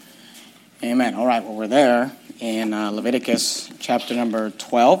Amen. All right, well, we're there in Leviticus chapter number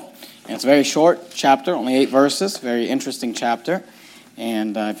 12. And it's a very short chapter, only 8 verses, very interesting chapter.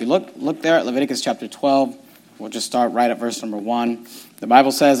 And if you look there at Leviticus chapter 12, we'll just start right at verse number 1. The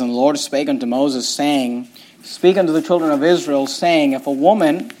Bible says, "And the Lord spake unto Moses, saying, Speak unto the children of Israel, saying, If a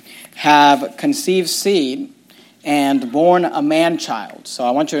woman have conceived seed and born a man-child." So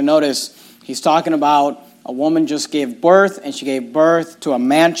I want you to notice he's talking about a woman just gave birth, and she gave birth to a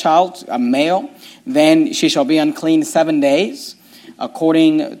man-child, a male. Then she shall be unclean 7 days.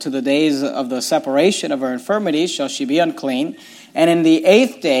 According to the days of the separation of her infirmities shall she be unclean. And in the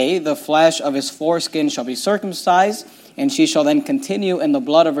 8th day the flesh of his foreskin shall be circumcised, and she shall then continue in the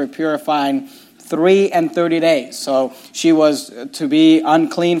blood of her purifying 30 days. So she was to be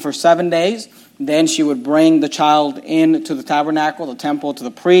unclean for 7 days. Then she would bring the child into the tabernacle, the temple, to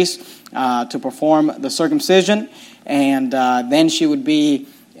the priest to perform the circumcision, and then she would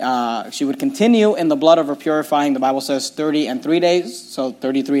continue in the blood of her purifying. The Bible says 33 days, so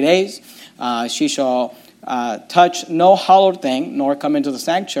 33 days. She shall touch no hallowed thing, nor come into the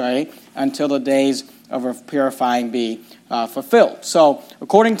sanctuary until the days of her purifying be fulfilled. So,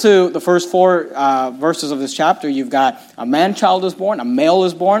 according to the first 4 verses of this chapter, you've got a man-child is born, a male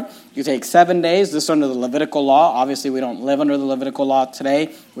is born. You take 7 days. This is under the Levitical law. Obviously, we don't live under the Levitical law today.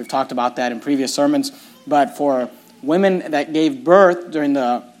 We've talked about that in previous sermons. But for women that gave birth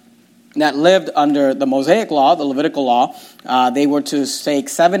that lived under the Mosaic law, the Levitical law, they were to take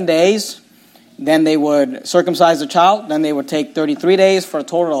 7 days. Then they would circumcise the child. Then they would take 33 days for a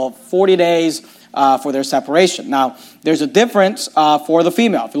total of 40 days for their separation. Now, there's a difference for the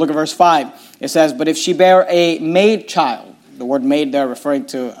female. If you look at verse 5, it says, "But if she bear a maid child," the word maid there referring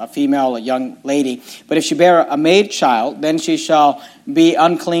to a female, a young lady. "But if she bear a maid child, then she shall be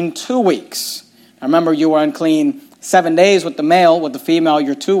unclean 2 weeks." Now remember, you were unclean 7 days with the male. With the female,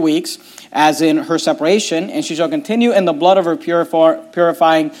 you're 2 weeks, as in her separation. "And she shall continue in the blood of her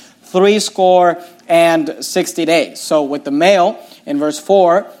purifying 60 days. So with the male, in verse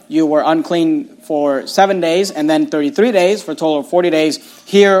 4, you were unclean for 7 days, and then 33 days for a total of 40 days.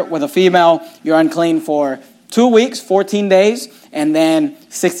 Here, with a female, you're unclean for 2 weeks, 14 days, and then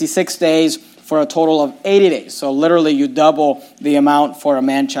 66 days for a total of 80 days. So literally you double the amount for a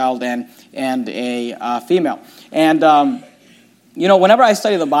man-child and a female. And, whenever I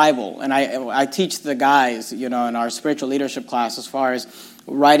study the Bible, and I teach the guys, in our spiritual leadership class as far as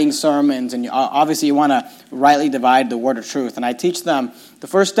writing sermons, and obviously you want to rightly divide the word of truth. And I teach them the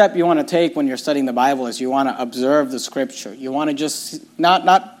first step you want to take when you're studying the Bible is you want to observe the Scripture. You want to just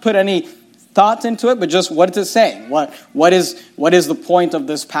not put any thoughts into it, but just what is it saying? What is the point of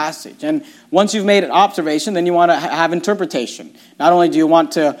this passage? And once you've made an observation, then you want to have interpretation. Not only do you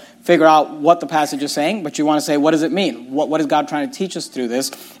want to figure out what the passage is saying, but you want to say, what does it mean? What is God trying to teach us through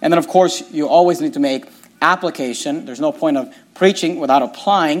this? And then, of course, you always need to make application. There's no point of preaching without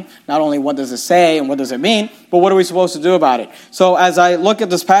applying. Not only what does it say and what does it mean, but what are we supposed to do about it? So as I look at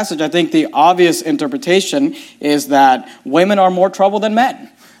this passage, I think the obvious interpretation is that women are more trouble than men.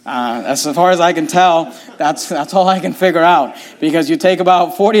 As far as I can tell, that's all I can figure out. Because you take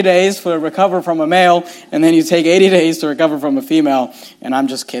about 40 days to recover from a male, and then you take 80 days to recover from a female. And I'm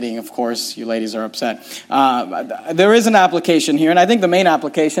just kidding, of course. You ladies are upset. There is an application here, and I think the main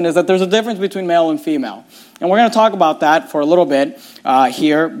application is that there's a difference between male and female. And we're going to talk about that for a little bit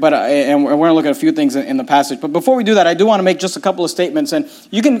here, and we're going to look at a few things in the passage. But before we do that, I do want to make just a couple of statements. And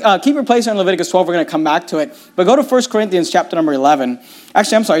you can keep your place in Leviticus 12. We're going to come back to it. But go to 1 Corinthians chapter number 11.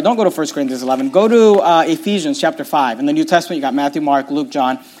 Actually, I'm sorry, don't go to 1 Corinthians 11. Go to Ephesians chapter 5. In the New Testament, you got Matthew, Mark, Luke,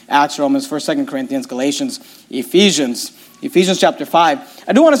 John, Acts, Romans, 1st, 2nd Corinthians, Galatians, Ephesians chapter 5.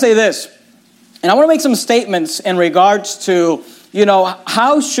 I do want to say this, and I want to make some statements in regards to,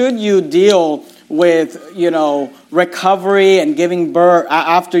 how should you deal with, recovery and giving birth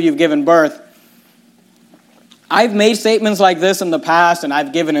after you've given birth. I've made statements like this in the past, and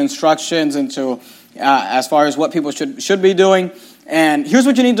I've given instructions into as far as what people should be doing. And here's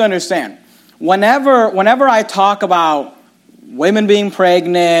what you need to understand. Whenever I talk about women being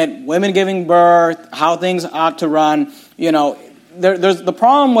pregnant, women giving birth, how things ought to run, there's the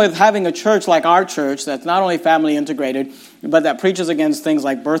problem with having a church like our church that's not only family integrated, but that preaches against things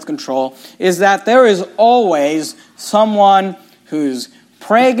like birth control, is that there is always someone who's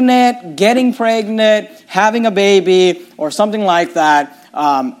pregnant, getting pregnant, having a baby, or something like that,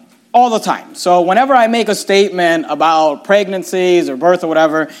 all the time. So whenever I make a statement about pregnancies or birth or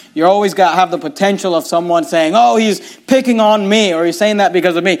whatever, you always have the potential of someone saying, oh, he's picking on me, or he's saying that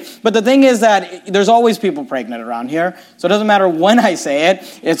because of me. But the thing is that there's always people pregnant around here. So it doesn't matter when I say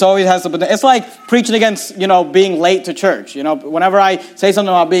it, it always has the potential. It's like preaching against, being late to church. Whenever I say something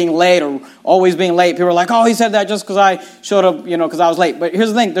about being late or always being late, people are like, oh, he said that just because I showed up, because I was late. But here's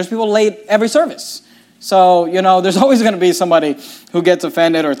the thing, there's people late every service. So, there's always going to be somebody who gets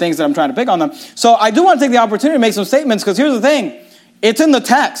offended or thinks that I'm trying to pick on them. So I do want to take the opportunity to make some statements, because here's the thing. It's in the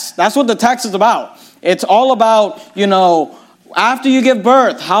text. That's what the text is about. It's all about, after you give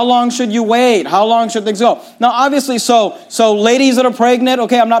birth, how long should you wait? How long should things go? Now, obviously, so ladies that are pregnant,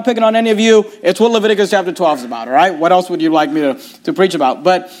 okay, I'm not picking on any of you. It's what Leviticus chapter 12 is about, all right? What else would you like me to preach about?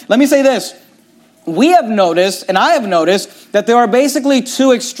 But let me say this. We have noticed, and I have noticed, that there are basically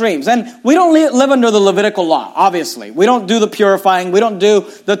two extremes. And we don't live under the Levitical law, obviously. We don't do the purifying. We don't do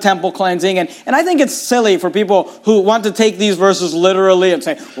the temple cleansing. And I think it's silly for people who want to take these verses literally and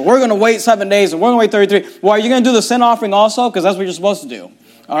say, well, we're going to wait 7 days and we're going to wait 33. Well, are you going to do the sin offering also? Because that's what you're supposed to do.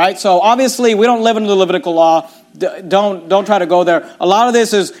 All right, so obviously we don't live under the Levitical law. Don't try to go there. A lot of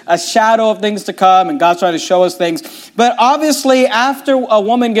this is a shadow of things to come, and God's trying to show us things. But obviously, after a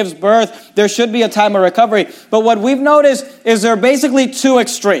woman gives birth, there should be a time of recovery. But what we've noticed is there are basically two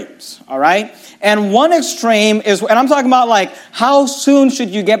extremes, all right? And one extreme is, and I'm talking about like, how soon should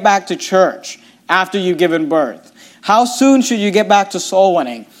you get back to church after you've given birth? How soon should you get back to soul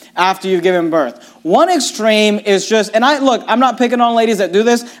winning after you've given birth? One extreme is just, and I'm not picking on ladies that do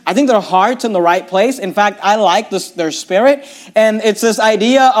this. I think their heart's in the right place. In fact, I like their spirit. And it's this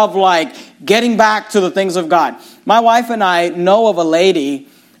idea of like getting back to the things of God. My wife and I know of a lady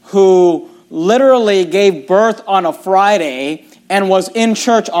who literally gave birth on a Friday and was in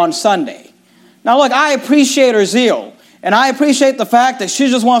church on Sunday. Now look, I appreciate her zeal. And I appreciate the fact that she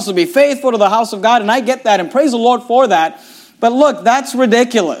just wants to be faithful to the house of God. And I get that, and praise the Lord for that. But look, that's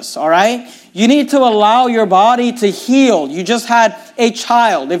ridiculous, all right? You need to allow your body to heal. You just had a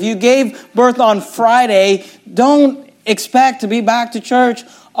child. If you gave birth on Friday, don't expect to be back to church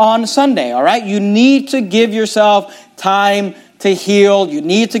on Sunday, all right? You need to give yourself time to heal. You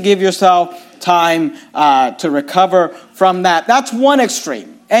need to give yourself time to recover from that. That's one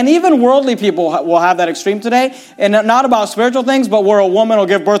extreme. And even worldly people will have that extreme today. And not about spiritual things, but where a woman will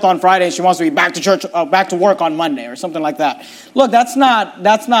give birth on Friday and she wants to be back to church, back to work on Monday or something like that. Look, that's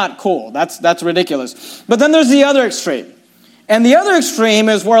not cool. That's ridiculous. But then there's the other extreme. And the other extreme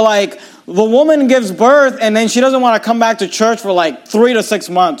is where like the woman gives birth and then she doesn't want to come back to church for like 3 to 6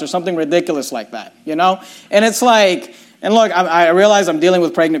 months or something ridiculous like that, And it's like, and look, I realize I'm dealing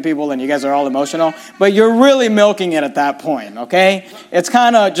with pregnant people and you guys are all emotional, but you're really milking it at that point, okay? It's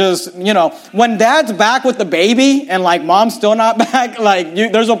kind of just, when dad's back with the baby and like mom's still not back,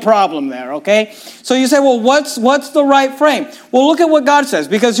 there's a problem there, okay? So you say, well, what's the right frame? Well, look at what God says,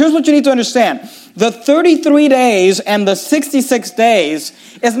 because here's what you need to understand. The 33 days and the 66 days,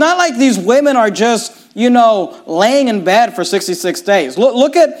 it's not like these women are just, laying in bed for 66 days.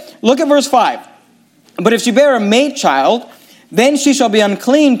 Look at verse 5. But if she bear a mate child, then she shall be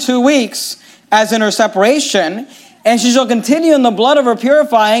unclean 2 weeks, as in her separation, and she shall continue in the blood of her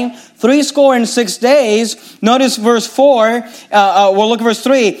purifying 66 days. Notice verse 4, we'll look at verse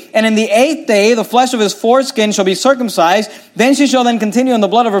 3. And in the 8th day, the flesh of his foreskin shall be circumcised. Then she shall then continue in the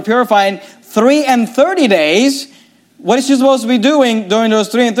blood of her purifying 33 days. What is she supposed to be doing during those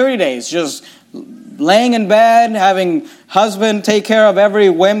 3 and 30 days? Just laying in bed, having husband take care of every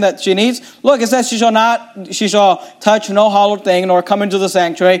whim that she needs. Look, it says she shall touch no hallowed thing, nor come into the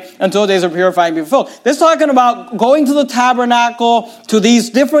sanctuary until the days of purifying be fulfilled. This is talking about going to the tabernacle, to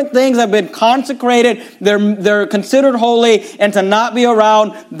these different things that have been consecrated. They're considered holy, and to not be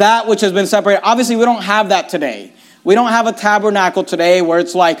around that which has been separated. Obviously, we don't have that today. We don't have a tabernacle today where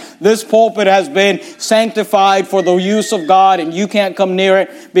it's like this pulpit has been sanctified for the use of God and you can't come near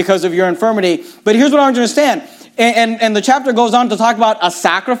it because of your infirmity. But here's what I want you to understand. And the chapter goes on to talk about a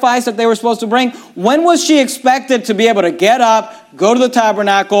sacrifice that they were supposed to bring. When was she expected to be able to get up, go to the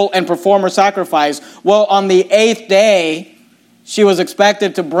tabernacle, and perform her sacrifice? Well, on the 8th day, she was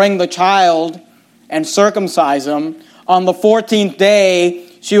expected to bring the child and circumcise him. On the 14th day,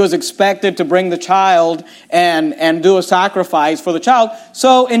 she was expected to bring the child and do a sacrifice for the child.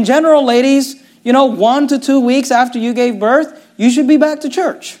 So in general, ladies, 1 to 2 weeks after you gave birth, you should be back to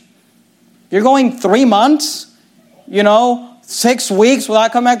church. You're going 3 months, 6 weeks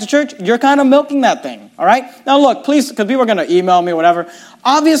without coming back to church, you're kind of milking that thing, all right? Now look, please, because people are going to email me or whatever.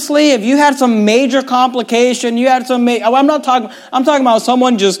 Obviously, if you had some major complication, I'm talking about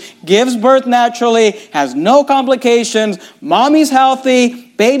someone just gives birth naturally, has no complications, mommy's healthy,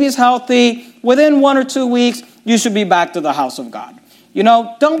 baby's healthy, within 1 or 2 weeks, you should be back to the house of God.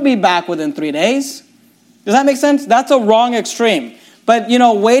 Don't be back within 3 days. Does that make sense? That's a wrong extreme. But,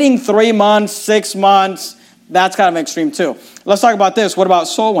 waiting 3 months, 6 months, that's kind of extreme too. Let's talk about this. What about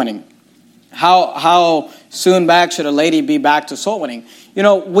soul winning? How soon back should a lady be back to soul winning?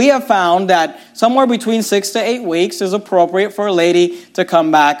 We have found that somewhere between 6 to 8 weeks is appropriate for a lady to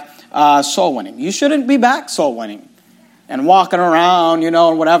come back soul winning. You shouldn't be back soul winning and walking around,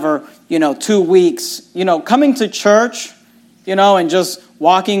 and whatever, 2 weeks. Coming to church, and just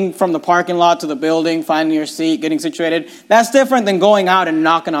walking from the parking lot to the building, finding your seat, getting situated. That's different than going out and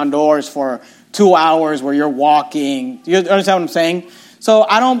knocking on doors for 2 hours where you're walking. You understand what I'm saying? So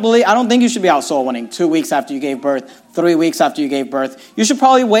I don't think you should be out soul winning 2 weeks after you gave birth, 3 weeks after you gave birth. You should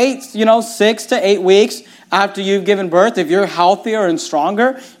probably wait, 6 to 8 weeks after you've given birth. If you're healthier and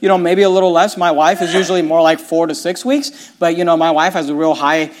stronger, maybe a little less. My wife is usually more like 4 to 6 weeks, but my wife has a real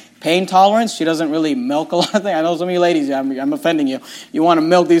high pain tolerance. She doesn't really milk a lot of things. I know some of you ladies, I'm offending you. You want to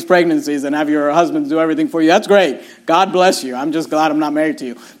milk these pregnancies and have your husband do everything for you. That's great. God bless you. I'm just glad I'm not married to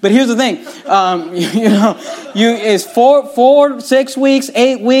you. But here's the thing. It's 4, 6 weeks,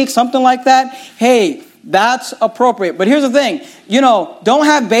 8 weeks, something like that. Hey, that's appropriate. But here's the thing. Don't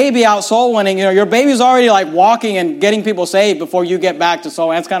have baby out soul winning. Your baby's already like walking and getting people saved before you get back to soul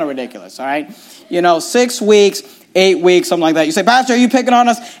winning. That's kind of ridiculous, all right? 6 weeks, 8 weeks, something like that. You say, Pastor, are you picking on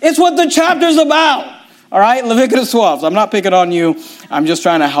us? It's what the chapter's about. All right, Leviticus 12. So I'm not picking on you. I'm just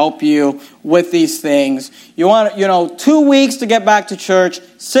trying to help you with these things. You want, 2 weeks to get back to church,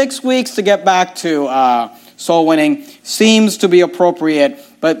 6 weeks to get back to soul winning seems to be appropriate,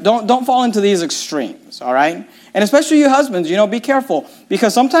 but don't fall into these extremes, all right? And especially you husbands, be careful,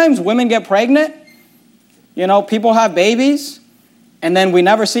 because sometimes women get pregnant, people have babies, and then we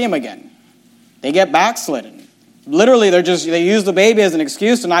never see them again. They get backslidden. Literally, they use the baby as an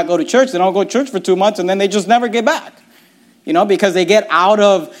excuse to not go to church. They don't go to church for 2 months, and then they just never get back. Because they get out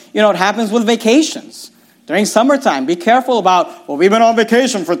of, it happens with vacations. During summertime, be careful about, we've been on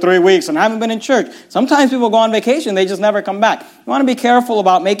vacation for 3 weeks and haven't been in church. Sometimes people go on vacation, they just never come back. You want to be careful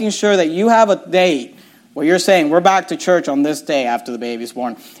about making sure that you have a date where you're saying, we're back to church on this day after the baby's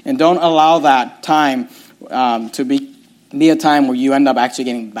born. And don't allow that time to be a time where you end up actually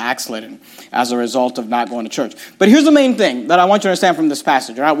getting backslidden as a result of not going to church. But here's the main thing that I want you to understand from this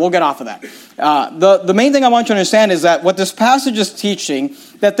passage. All right, we'll get off of that. The main thing I want you to understand is that what this passage is teaching,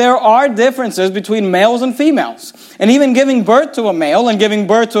 that there are differences between males and females. And even giving birth to a male and giving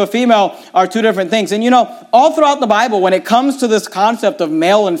birth to a female are two different things. And all throughout the Bible, when it comes to this concept of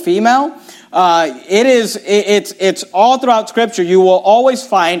male and female, it's all throughout Scripture. You will always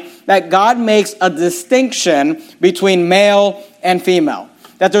find that God makes a distinction between male and female.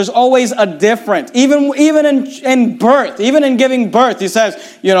 That there's always a difference. Even in birth, even in giving birth, he says,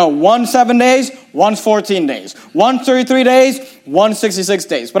 one's 7 days, one's 14 days. One's 33 days, one's 66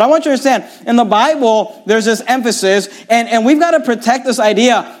 days. But I want you to understand, in the Bible, there's this emphasis, and we've got to protect this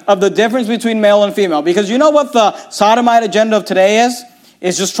idea of the difference between male and female. Because you know what the sodomite agenda of today is?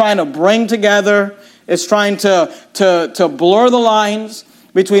 It's just trying to bring together, it's trying to blur the lines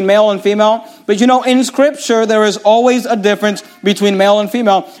between male and female. But in Scripture, there is always a difference between male and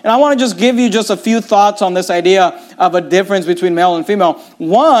female. And I want to just give you just a few thoughts on this idea of a difference between male and female.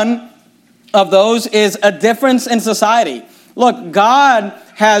 One of those is a difference in society. Look, God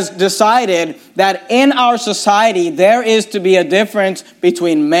has decided that in our society, there is to be a difference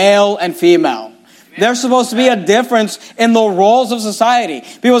between male and female. There's supposed to be a difference in the roles of society.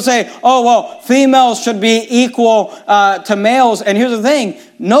 People say, females should be equal to males. And here's the thing.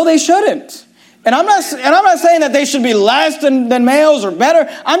 No, they shouldn't. And I'm not saying that they should be less than males or better.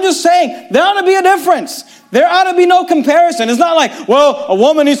 I'm just saying there ought to be a difference. There ought to be no comparison. It's not like, a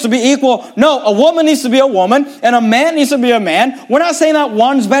woman needs to be equal. No, a woman needs to be a woman and a man needs to be a man. We're not saying that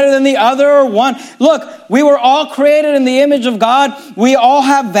one's better than the other or one. Look, we were all created in the image of God. We all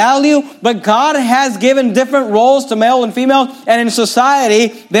have value, but God has given different roles to male and female. And in society,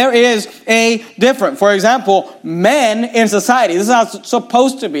 there is a difference. For example, men in society, this is how it's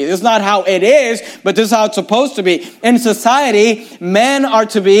supposed to be. This is not how it is, but this is how it's supposed to be. In society, men are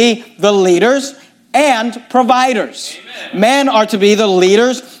to be the leaders and providers. Amen. Men are to be the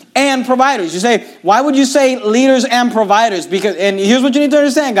leaders and providers. You say, why would you say leaders and providers? And here's what you need to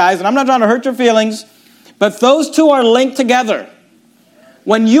understand, guys, and I'm not trying to hurt your feelings, but those two are linked together.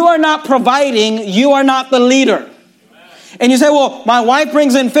 When you are not providing, you are not the leader. And you say, well, my wife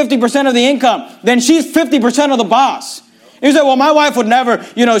brings in 50% of the income. Then she's 50% of the boss. You say, well, my wife would never,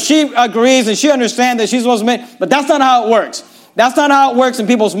 she agrees and she understands that she's supposed to make, but that's not how it works. That's not how it works in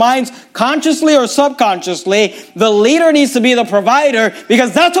people's minds, consciously or subconsciously. The leader needs to be the provider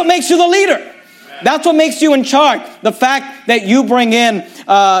because that's what makes you the leader. That's what makes you in charge. The fact that you bring in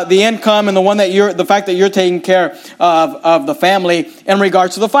the income and the fact that you're taking care of the family in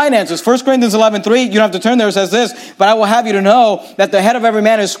regards to the finances. 1 Corinthians 11:3, you don't have to turn there, it says this, but I will have you to know that the head of every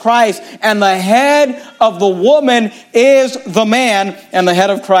man is Christ, and the head of the woman is the man, and the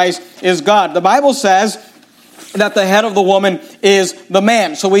head of Christ is God. The Bible says that the head of the woman is the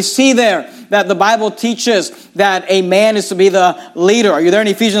man. So we see there that the Bible teaches that a man is to be the leader. Are you there in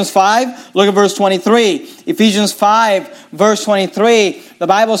Ephesians 5? Look at verse 23. Ephesians 5, verse 23. The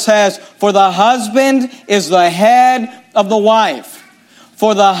Bible says, for the husband is the head of the wife.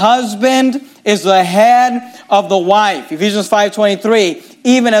 For the husband is the head of the wife. Ephesians 5:23.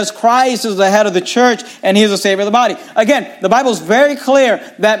 Even as Christ is the head of the church and he is the Savior of the body. Again, the Bible is very clear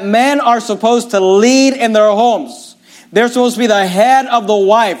that men are supposed to lead in their homes. They're supposed to be the head of the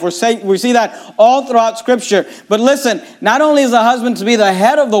wife. We see that all throughout Scripture. But listen, not only is the husband to be the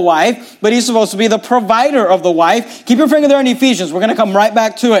head of the wife, but he's supposed to be the provider of the wife. Keep your finger there in Ephesians. We're going to come right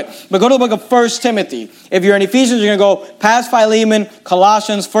back to it. But go to the book of 1 Timothy. If you're in Ephesians, you're going to go past Philemon,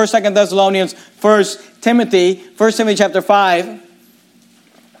 Colossians, 1st, 2nd Thessalonians, 1 Timothy, 1 Timothy chapter 5.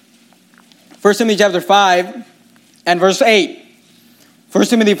 1 Timothy chapter 5 and verse 8. 1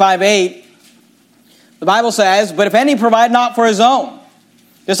 Timothy 5:8. The Bible says, but if any provide not for his own.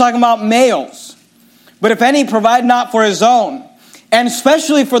 Just talking about males. But if any provide not for his own, and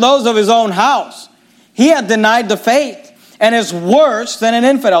especially for those of his own house, he hath denied the faith, and is worse than an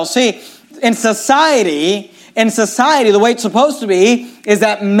infidel. See, in society, the way it's supposed to be is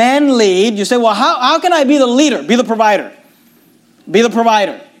that men lead. You say, well, how can I be the leader? Be the provider. Be the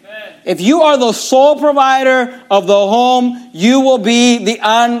provider. If you are the sole provider of the home, you will be the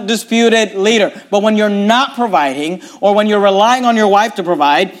undisputed leader. But when you're not providing, or when you're relying on your wife to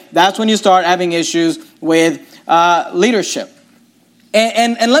provide, that's when you start having issues with leadership.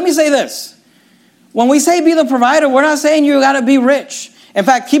 And let me say this. When we say be the provider, we're not saying you got to be rich. In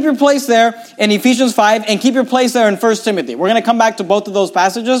fact, keep your place there in Ephesians 5 and keep your place there in 1 Timothy. We're going to come back to both of those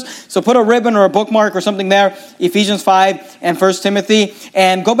passages. So put a ribbon or a bookmark or something there, Ephesians 5 and 1 Timothy.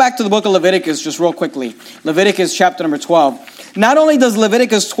 And go back to the book of Leviticus just real quickly. Leviticus chapter number 12. Not only does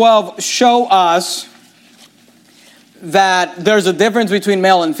Leviticus 12 show us that there's a difference between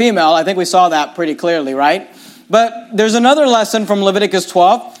male and female. I think we saw that pretty clearly, right? But there's another lesson from Leviticus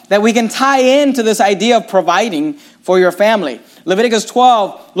 12 that we can tie into this idea of providing for your family. Leviticus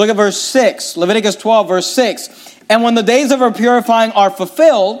 12, look at verse 6. Leviticus 12, verse 6. And when the days of her purifying are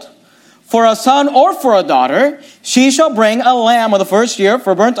fulfilled, for a son or for a daughter, she shall bring a lamb of the first year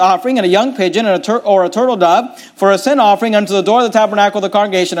for a burnt offering, and a young pigeon or a turtle dove for a sin offering unto the door of the tabernacle of the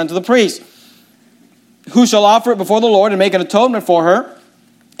congregation unto the priest, who shall offer it before the Lord and make an atonement for her.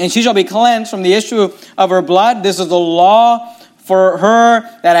 And she shall be cleansed from the issue of her blood. This is the law for her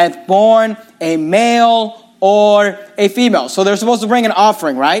that hath borne a male or a female. So they're supposed to bring an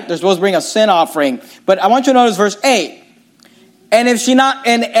offering, right? They're supposed to bring a sin offering. But I want you to notice verse 8. And if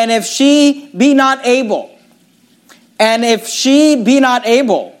she be not able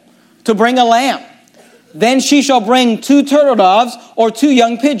to bring a lamb, then she shall bring 2 turtle doves or 2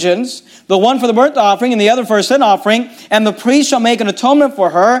 young pigeons, the one for the burnt offering and the other for a sin offering, and the priest shall make an atonement for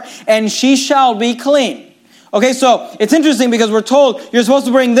her, and she shall be clean. Okay, so it's interesting because we're told you're supposed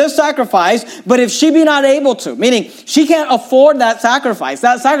to bring this sacrifice, but if she be not able to, meaning she can't afford that sacrifice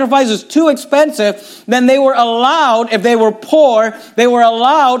is too expensive, then they were allowed, if they were poor, they were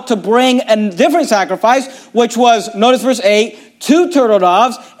allowed to bring a different sacrifice, which was, notice verse 8, 2 turtle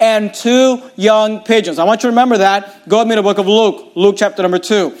doves and 2 young pigeons. I want you to remember that. Go with me to the book of Luke, Luke chapter number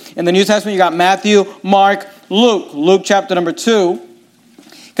 2. In the New Testament, you got Matthew, Mark, Luke chapter number 2.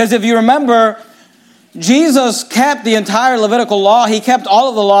 Because if you remember, Jesus kept the entire Levitical law. He kept all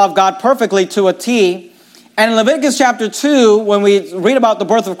of the law of God perfectly to a T. And in Leviticus chapter 2, when we read about the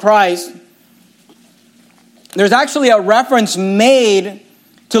birth of Christ, there's actually a reference made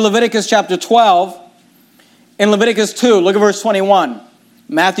to Leviticus chapter 12 in Leviticus 2. Look at verse 21.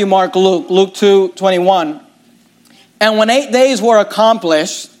 Matthew, Mark, Luke 2, 21. And when 8 days were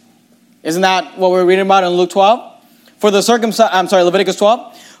accomplished, isn't that what we're reading about in Luke 12? Leviticus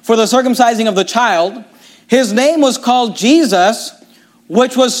 12. For the circumcising of the child, his name was called Jesus,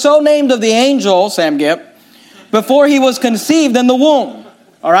 which was so named of the angel, Sam Gipp, before he was conceived in the womb.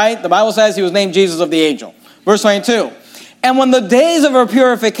 All right? The Bible says he was named Jesus of the angel. Verse 22. And when the days of her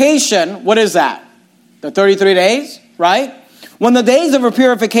purification, what is that? The 33 days? right? When the days of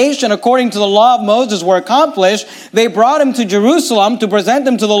purification according to the law of Moses were accomplished, they brought him to Jerusalem to present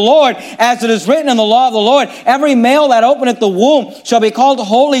him to the Lord, as it is written in the law of the Lord. Every male that openeth the womb shall be called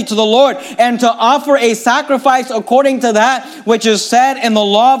holy to the Lord, and to offer a sacrifice according to that which is said in the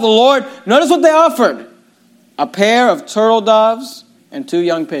law of the Lord. Notice what they offered. A pair of turtle doves and 2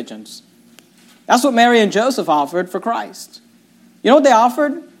 young pigeons. That's what Mary and Joseph offered for Christ. You know what they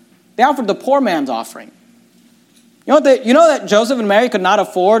offered? They offered the poor man's offering. You know that Joseph and Mary could not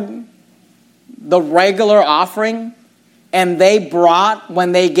afford the regular offering, and they brought,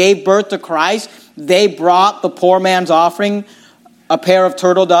 when they gave birth to Christ, they brought the poor man's offering, a pair of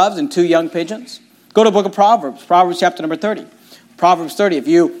turtle doves and 2 young pigeons. Go to the book of Proverbs, Proverbs chapter number 30. Proverbs 30. If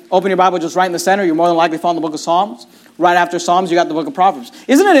you open your Bible just right in the center, you're more than likely to find the book of Psalms. Right after Psalms, you got the book of Proverbs.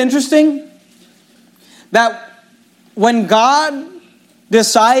 Isn't it interesting that when God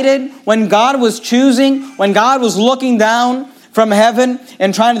decided, when God was choosing, when God was looking down from heaven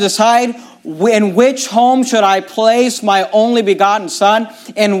and trying to decide in which home should I place my only begotten son,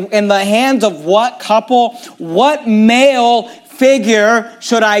 in the hands of what couple, what male figure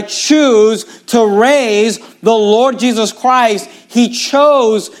should I choose to raise the Lord Jesus Christ, he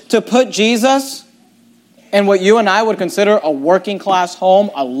chose to put Jesus in what you and I would consider a working class home,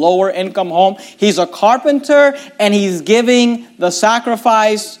 a lower income home. He's a carpenter, and he's giving the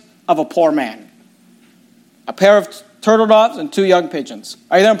sacrifice of a poor man. A pair of turtle doves and 2 young pigeons.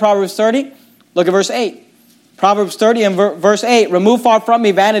 Are you there in Proverbs 30? Look at verse 8. Proverbs 30 and verse 8. Remove far from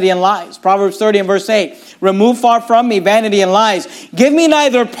me vanity and lies. Proverbs 30 and verse 8. Remove far from me vanity and lies. Give me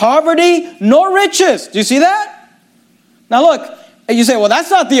neither poverty nor riches. Do you see that? Now look. You say, well, that's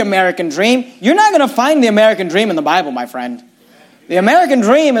not the American dream. You're not going to find the American dream in the Bible, my friend. The American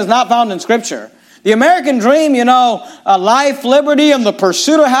dream is not found in Scripture. The American dream, life, liberty, and the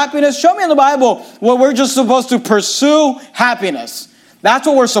pursuit of happiness. Show me in the Bible where we're just supposed to pursue happiness. That's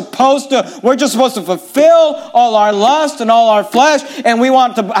what we're just supposed to fulfill all our lust and all our flesh, and we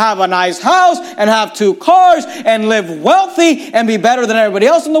want to have a nice house and have 2 cars and live wealthy and be better than everybody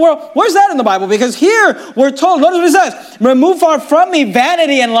else in the world. Where's that in the Bible? Because here we're told, notice what it says, remove far from me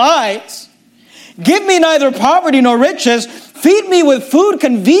vanity and lies. Give me neither poverty nor riches. Feed me with food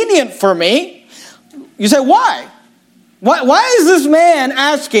convenient for me. You say, why? Why is this man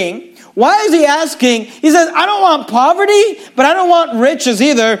asking? Why is he asking? He says, I don't want poverty, but I don't want riches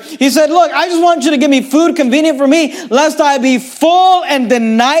either. He said, look, I just want you to give me food convenient for me, lest I be full and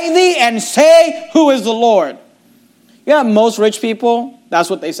deny thee and say, who is the Lord? You know, most rich people, that's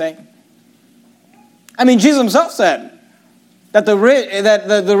what they say. I mean, Jesus himself said that the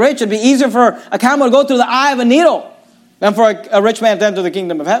rich, it'd be easier for a camel to go through the eye of a needle than for a rich man to enter the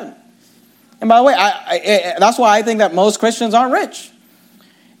kingdom of heaven. And by the way, that's why I think that most Christians aren't rich.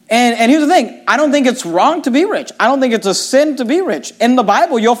 And here's the thing. I don't think it's wrong to be rich. I don't think it's a sin to be rich. In the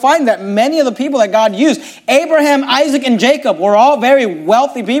Bible, you'll find that many of the people that God used, Abraham, Isaac, and Jacob, were all very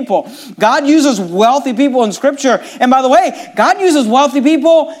wealthy people. God uses wealthy people in Scripture. And by the way, God uses wealthy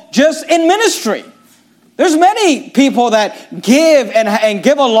people just in ministry. There's many people that give and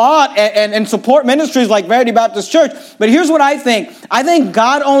give a lot and support ministries like Verity Baptist Church. But here's what I think. I think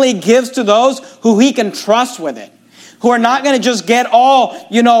God only gives to those who he can trust with it, who are not going to just get all,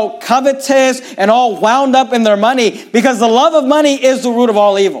 covetous and all wound up in their money, because the love of money is the root of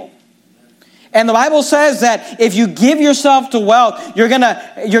all evil. And the Bible says that if you give yourself to wealth, you're gonna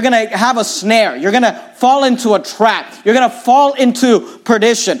have a snare. You're going to fall into a trap. You're going to fall into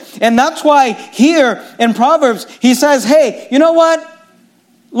perdition. And that's why here in Proverbs, he says, hey, you know what?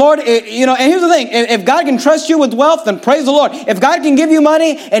 Lord, and here's the thing. If God can trust you with wealth, then praise the Lord. If God can give you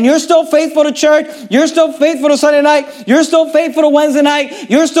money and you're still faithful to church, you're still faithful to Sunday night, you're still faithful to Wednesday night,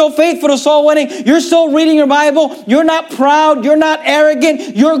 you're still faithful to soul winning, you're still reading your Bible, you're not proud, you're not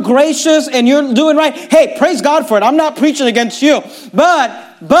arrogant, you're gracious, and you're doing right, hey, praise God for it. I'm not preaching against you.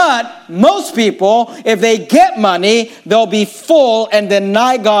 But most people, if they get money, they'll be full and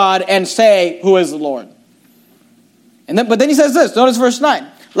deny God and say, who is the Lord? But then he says this, notice verse 9.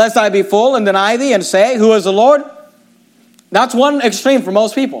 Lest I be full and deny thee and say, who is the Lord? That's one extreme for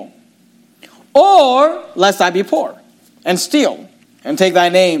most people. Or, lest I be poor and steal and take thy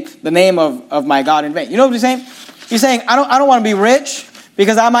name, the name of my God in vain. You know what he's saying? He's saying, I don't want to be rich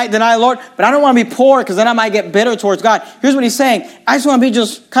because I might deny the Lord, but I don't want to be poor because then I might get bitter towards God. Here's what he's saying. I just want to be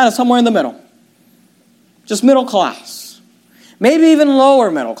just kind of somewhere in the middle. Just middle class. Maybe even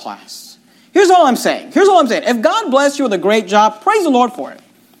lower middle class. Here's all I'm saying. If God bless you with a great job, praise the Lord for it.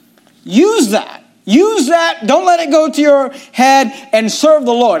 Use that. Don't let it go to your head and serve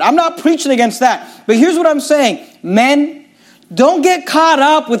the Lord. I'm not preaching against that. But here's what I'm saying. Men, Don't get caught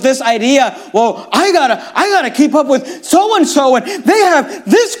up with this idea, well, I gotta keep up with so-and-so, and they have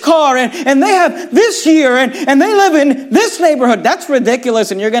this car, and they have this year, and they live in this neighborhood. That's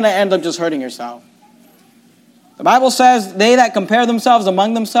ridiculous, and you're going to end up just hurting yourself. The Bible says, they that compare themselves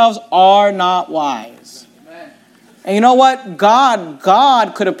among themselves are not wise. Amen. And you know what?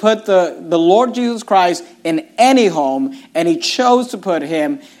 God could have put the Lord Jesus Christ in any home, and he chose to put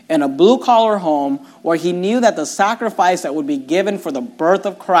him in a blue-collar home where he knew that the sacrifice that would be given for the birth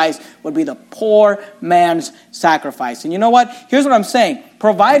of Christ would be the poor man's sacrifice. And you know what? Here's what I'm saying.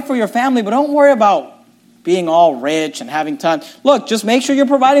 Provide for your family, but don't worry about being all rich and having tons. Look, just make sure you're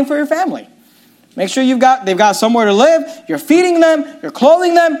providing for your family. Make sure they've got somewhere to live, you're feeding them, you're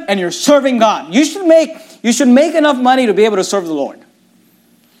clothing them, and you're serving God. You should make enough money to be able to serve the Lord.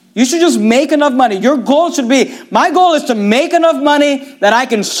 You should just make enough money. Your goal should be, my goal is to make enough money that I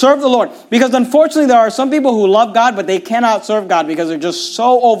can serve the Lord. Because unfortunately, there are some people who love God, but they cannot serve God because they're just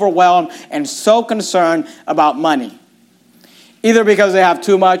so overwhelmed and so concerned about money. Either because they have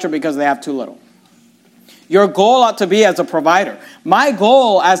too much or because they have too little. Your goal ought to be as a provider. My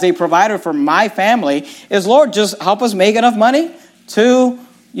goal as a provider for my family is, Lord, just help us make enough money to,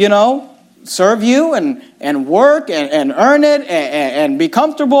 serve you and work and earn it and be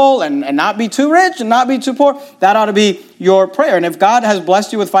comfortable and not be too rich and not be too poor. That ought to be your prayer. And if God has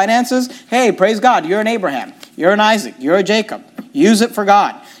blessed you with finances, hey, praise God. You're an Abraham. You're an Isaac. You're a Jacob. Use it for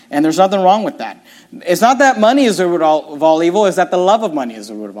God. And there's nothing wrong with that. It's not that money is the root of all evil. It's that the love of money is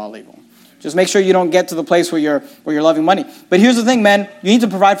the root of all evil. Just make sure you don't get to the place where you're loving money. But here's the thing, man. You need to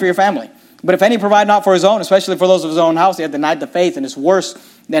provide for your family. But if any provide not for his own, especially for those of his own house, he had denied the faith and is worse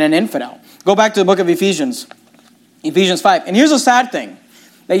than an infidel. Go back to the book of Ephesians. Ephesians 5. And here's a sad thing.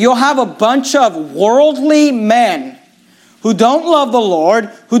 That you'll have a bunch of worldly men who don't love the Lord,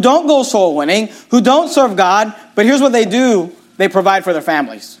 who don't go soul winning, who don't serve God. But here's what they do. They provide for their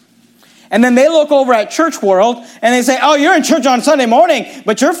families. And then they look over at church world and they say, oh, you're in church on Sunday morning,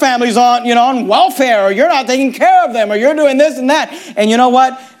 but your family's on welfare, or you're not taking care of them, or you're doing this and that. And you know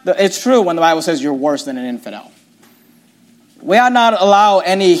what? It's true when the Bible says you're worse than an infidel. We ought not allow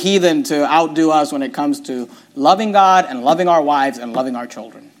any heathen to outdo us when it comes to loving God and loving our wives and loving our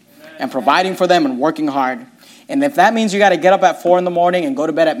children and providing for them and working hard. And if that means you got to get up at 4 a.m. and go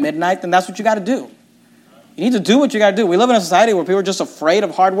to bed at midnight, then that's what you got to do. You need to do what you got to do. We live in a society where people are just afraid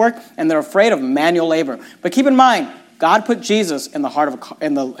of hard work and they're afraid of manual labor. But keep in mind, God put Jesus in the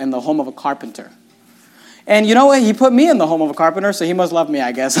home of a carpenter. And you know what? He put me in the home of a carpenter, so he must love me,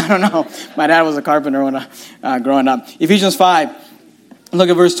 I guess. I don't know. My dad was a carpenter when growing up. Ephesians 5. Look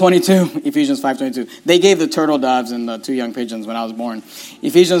at verse 22. Ephesians 5:22. They gave the turtle doves and the 2 young pigeons when I was born.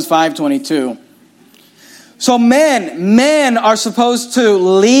 Ephesians 5:22. So men are supposed to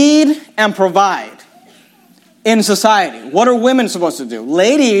lead and provide in society. What are women supposed to do?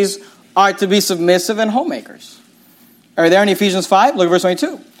 Ladies are to be submissive and homemakers. Are there in Ephesians 5? Look at verse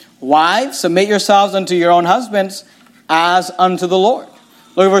 22. Wives, submit yourselves unto your own husbands as unto the Lord.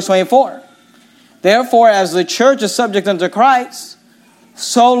 Look at verse 24. Therefore, as the church is subject unto Christ,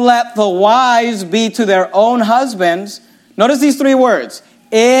 so let the wives be to their own husbands. Notice these 3 words.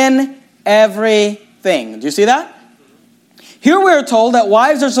 In everything. Do you see that? Here we are told that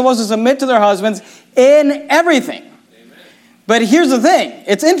wives are supposed to submit to their husbands in everything. Amen. But here's the thing.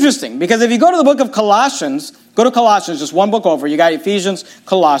 It's interesting because if you go to the book of Colossians, go to Colossians, just one book over. You got Ephesians,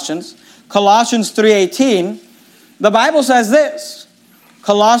 Colossians. Colossians 3:18. The Bible says this.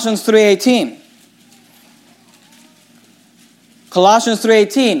 Colossians 3:18. Colossians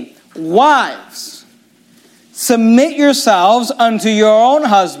 3:18. Wives, submit yourselves unto your own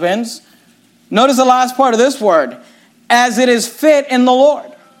husbands. Notice the last part of this word. As it is fit in the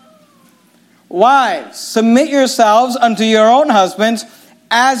Lord. Wives, submit yourselves unto your own husbands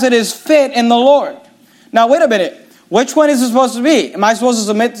as it is fit in the Lord. Now, wait a minute. Which one is it supposed to be? Am I supposed to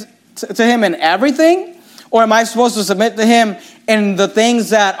submit to him in everything? Or am I supposed to submit to him in the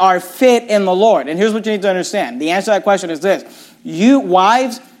things that are fit in the Lord? And here's what you need to understand. The answer to that question is this. You,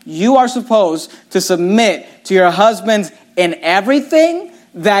 wives, you are supposed to submit to your husbands in everything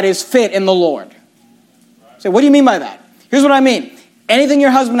that is fit in the Lord. So what do you mean by that? Here's what I mean. Anything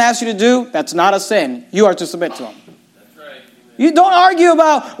your husband asks you to do, that's not a sin. You are to submit to him. That's right. You don't argue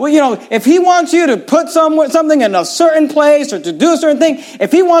about, if he wants you to put something in a certain place or to do a certain thing,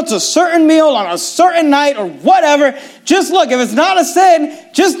 if he wants a certain meal on a certain night or whatever, just look, if it's not a sin,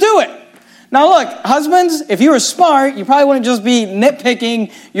 just do it. Now look, husbands, if you were smart, you probably wouldn't just be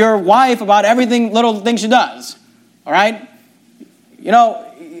nitpicking your wife about everything, little thing she does. All right? When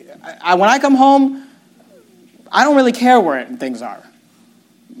I come home, I don't really care where things are.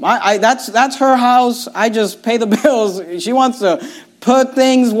 That's her house. I just pay the bills. She wants to put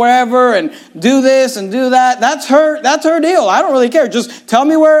things wherever and do this and do that. That's her deal. I don't really care. Just tell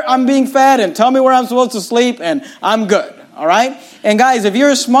me where I'm being fed and tell me where I'm supposed to sleep and I'm good. All right? And guys, if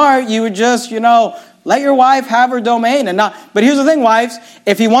you're smart, you would just, let your wife have her domain and not. But here's the thing, wives.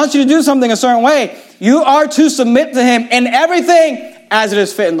 If he wants you to do something a certain way, you are to submit to him in everything as it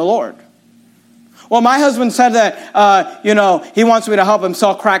is fit in the Lord. Well, my husband said that, he wants me to help him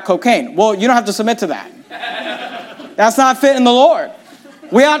sell crack cocaine. Well, you don't have to submit to that. That's not fit in the Lord.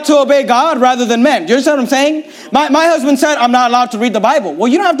 We ought to obey God rather than men. Do you understand what I'm saying? My husband said, I'm not allowed to read the Bible.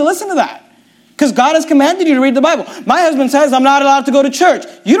 Well, you don't have to listen to that. Because God has commanded you to read the Bible. My husband says, I'm not allowed to go to church.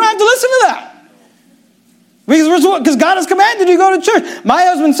 You don't have to listen to that. Because God has commanded you to go to church. My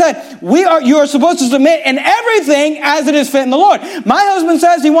husband said, you are supposed to submit in everything as it is fit in the Lord. My husband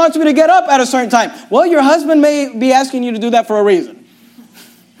says he wants me to get up at a certain time. Well, your husband may be asking you to do that for a reason.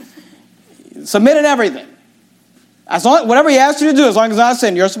 Submit in everything. Whatever he asks you to do, as long as it's not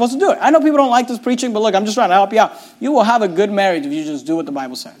sin, you're supposed to do it. I know people don't like this preaching, but look, I'm just trying to help you out. You will have a good marriage if you just do what the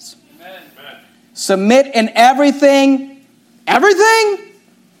Bible says. Amen. Submit in everything. Everything?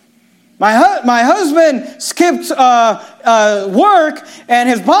 My husband skipped work, and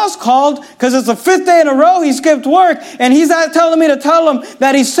his boss called because it's the 5th day in a row he skipped work, and he's not telling me to tell him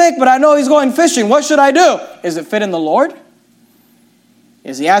that he's sick, but I know he's going fishing. What should I do? Is it fit in the Lord?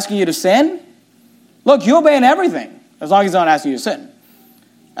 Is he asking you to sin? Look, you obey in everything, as long as he's not asking you to sin.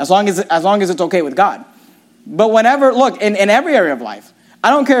 As long as it's okay with God. But in every area of life, I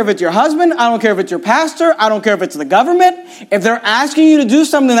don't care if it's your husband. I don't care if it's your pastor. I don't care if it's the government. If they're asking you to do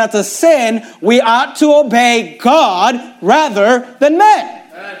something that's a sin, we ought to obey God rather than men.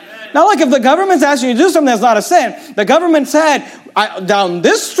 Now, look, if the government's asking you to do something that's not a sin, the government said, down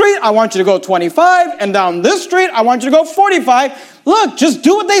this street, I want you to go 25, and down this street, I want you to go 45. Look, just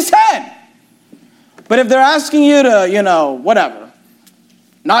do what they said. But if they're asking you to,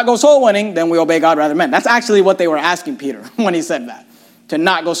 not go soul winning, then we obey God rather than men. That's actually what they were asking Peter when he said that. To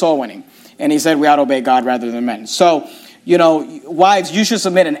not go soul winning. And he said we ought to obey God rather than men. So, wives, you should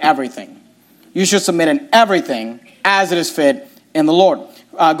submit in everything. You should submit in everything as it is fit in the Lord.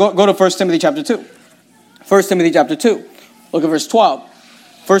 Go to 1 Timothy chapter 2. 1 Timothy chapter 2. Look at verse 12.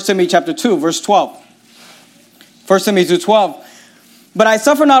 1 Timothy chapter 2, verse 12. 1 Timothy 2:12. But I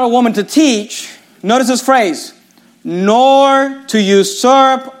suffer not a woman to teach, notice this phrase, nor to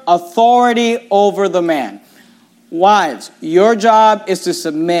usurp authority over the man. Wives, your job is to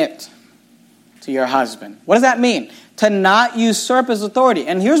submit to your husband. What does that mean? To not usurp his authority.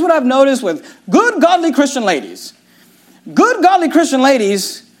 And here's what I've noticed with good, godly Christian ladies. Good, godly Christian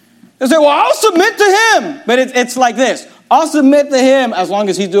ladies, they say, well, I'll submit to him. But it's like this. I'll submit to him as long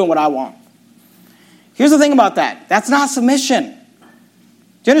as he's doing what I want. Here's the thing about that. That's not submission. Do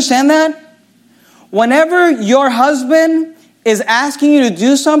you understand that? Whenever your husband is asking you to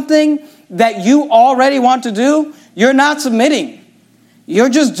do something that you already want to do, you're not submitting. You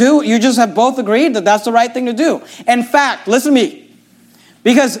just have both agreed that that's the right thing to do. In fact, listen to me.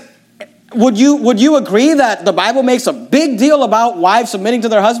 Because would you agree that the Bible makes a big deal about wives submitting to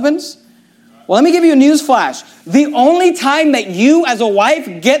their husbands? Well, let me give you a news flash. The only time that you as a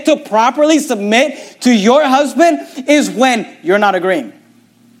wife get to properly submit to your husband is when you're not agreeing.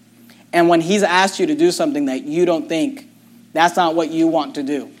 And when he's asked you to do something that you don't think, that's not what you want to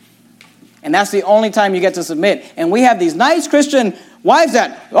do. And that's the only time you get to submit. And we have these nice Christian wives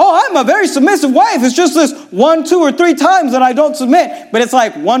that, I'm a very submissive wife. It's just this 1, 2, or 3 times that I don't submit. But it's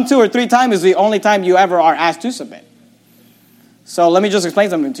like 1, 2, or 3 times is the only time you ever are asked to submit. So let me just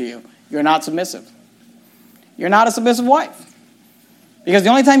explain something to you. You're not submissive. You're not a submissive wife. Because the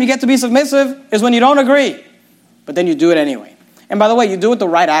only time you get to be submissive is when you don't agree. But then you do it anyway. And by the way, you do it with the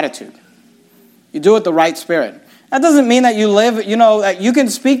right attitude. You do it with the right spirit. That doesn't mean that you live, that you can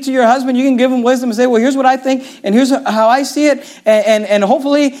speak to your husband, you can give him wisdom and say, well, here's what I think, and here's how I see it, and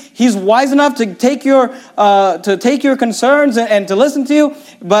hopefully he's wise enough to take your concerns and to listen to you.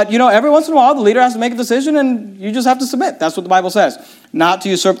 But, every once in a while, the leader has to make a decision, and you just have to submit. That's what the Bible says. Not to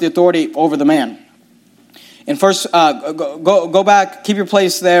usurp the authority over the man. And first, go back, keep your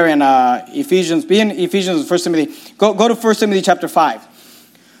place there in Ephesians. Be in Ephesians and 1 Timothy. Go to 1 Timothy chapter 5.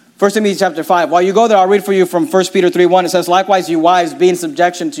 1 Timothy chapter 5. While you go there, I'll read for you from 1 Peter 3:1. It says, likewise, you wives, be in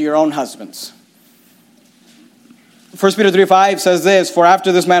subjection to your own husbands. 1 Peter 3:5 says this, for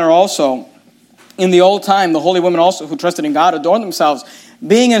after this manner also, in the old time, the holy women also who trusted in God adorned themselves,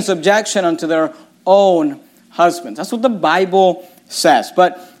 being in subjection unto their own husbands. That's what the Bible says.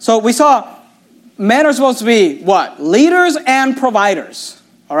 So we saw men are supposed to be what? Leaders and providers.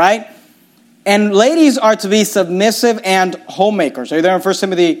 All right? And ladies are to be submissive and homemakers. Are you there in 1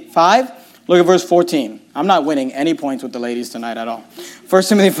 Timothy 5? Look at verse 14. I'm not winning any points with the ladies tonight at all. 1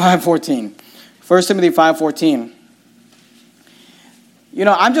 Timothy 5:14. 1 Timothy 5:14.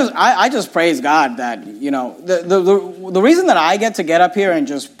 I just praise God that, the reason that I get up here and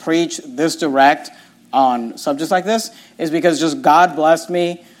just preach this direct on subjects like this is because just God blessed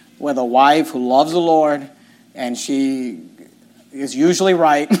me with a wife who loves the Lord, and she is usually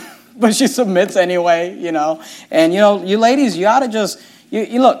right, but she submits anyway, And, you ladies, you ought to just,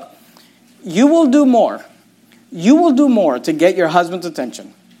 you look, you will do more. You will do more to get your husband's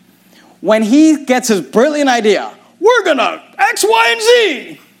attention when he gets his brilliant idea. We're going to X, Y, and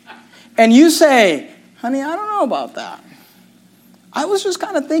Z. And you say, honey, I don't know about that. I was just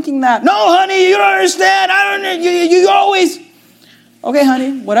kind of thinking that. No, honey, you don't understand. I don't. You always. Okay,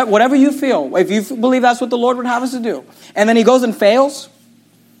 honey, whatever you feel. If you believe that's what the Lord would have us to do. And then he goes and fails.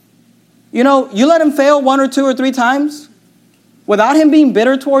 You let him fail 1 or 2 or 3 times without him being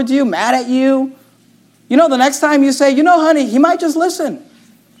bitter towards you, mad at you. The next time you say, honey, he might just listen.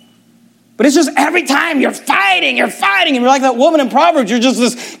 But it's just every time you're fighting. And you're like that woman in Proverbs. You're just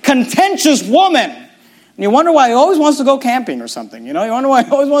this contentious woman. And you wonder why he always wants to go camping or something. You wonder why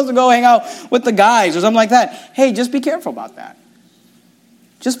he always wants to go hang out with the guys or something like that. Hey, just be careful about that.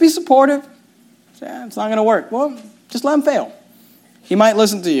 Just be supportive. Yeah, it's not going to work. Well, just let him fail. He might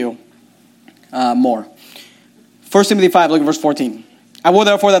listen to you more. 1 Timothy 5, look at verse 14. I will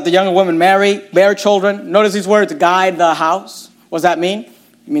therefore that the younger women marry, bear children. Notice these words, guide the house. What does that mean?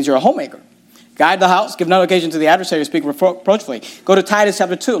 It means you're a homemaker. Guide the house, give no occasion to the adversary to speak reproachfully. Go to Titus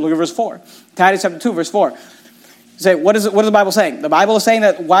chapter 2, look at verse 4. Titus chapter 2, verse 4. You say, what is the Bible saying? The Bible is saying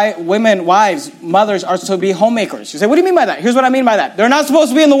that women, wives, mothers are to be homemakers. You say, what do you mean by that? Here's what I mean by that. They're not supposed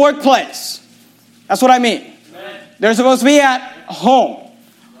to be in the workplace. That's what I mean. Amen. They're supposed to be at home.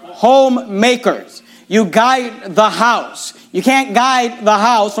 Homemakers. You guide the house. You can't guide the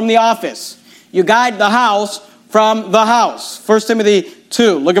house from the office. You guide the house from the house. 1 Timothy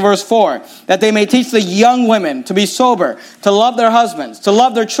 2, look at verse 4. That they may teach the young women to be sober, to love their husbands, to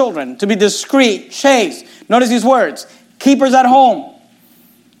love their children, to be discreet, chaste. Notice these words. Keepers at home.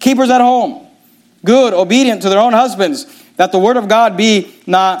 Keepers at home. Good, obedient to their own husbands, that the word of God be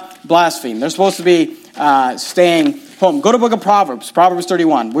not blasphemed. They're supposed to be staying home. Go to the book of Proverbs, Proverbs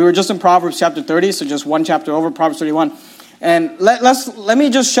 31. We were just in Proverbs chapter 30, so just one chapter over, Proverbs 31. And let me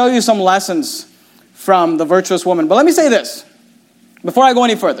just show you some lessons from the virtuous woman. But let me say this. Before I go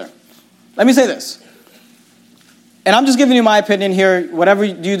any further, let me say this. And I'm just giving you my opinion here. However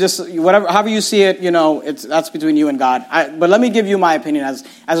you see it, that's between you and God. But let me give you my opinion as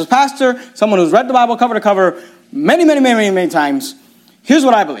a pastor, someone who's read the Bible cover to cover many times. Here's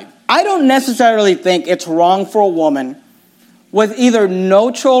what I believe. I don't necessarily think it's wrong for a woman with either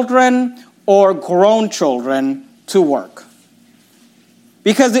no children or grown children to work.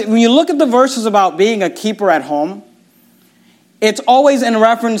 Because when you look at the verses about being a keeper at home, it's always in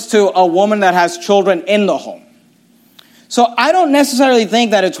reference to a woman that has children in the home. So I don't necessarily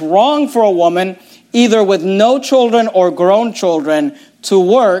think that it's wrong for a woman, either with no children or grown children, to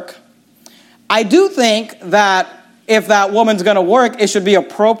work. I do think that if that woman's going to work, it should be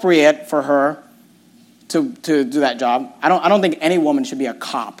appropriate for her to do that job. I don't think any woman should be a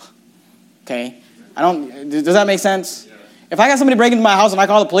cop. Okay? Does that make sense? Yeah. If I got somebody breaking into my house and I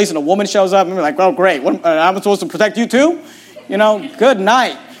call the police and a woman shows up, I'm like, well, great. I'm supposed to protect you too? Good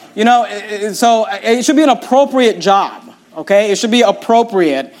night. So it should be an appropriate job. Okay? It should be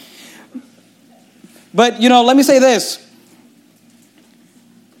appropriate. But, let me say this.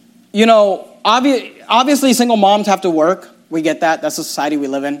 Obviously single moms have to work. We get that. That's the society we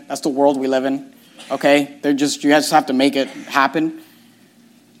live in. That's the world we live in. Okay? You just have to make it happen.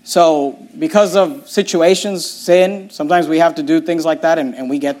 So because of situations, sin, sometimes we have to do things like that, and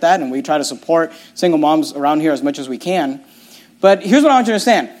we get that, and we try to support single moms around here as much as we can. But here's what I want you to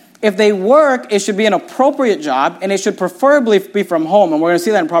understand. If they work, it should be an appropriate job, and it should preferably be from home, and we're going to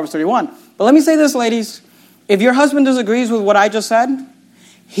see that in Proverbs 31. But let me say this, ladies. If your husband disagrees with what I just said,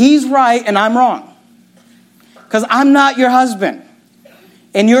 he's right and I'm wrong. Because I'm not your husband.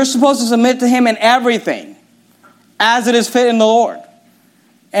 And you're supposed to submit to him in everything, as it is fit in the Lord.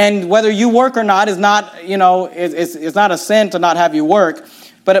 And whether you work or not is not, it's not a sin to not have you work.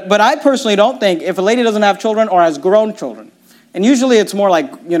 But I personally don't think if a lady doesn't have children or has grown children, and usually it's more like,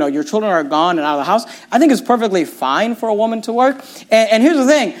 your children are gone and out of the house, I think it's perfectly fine for a woman to work. And here's the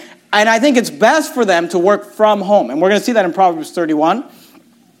thing, and I think it's best for them to work from home. And we're going to see that in Proverbs 31.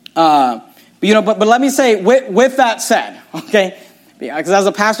 But let me say, with that said, okay, because as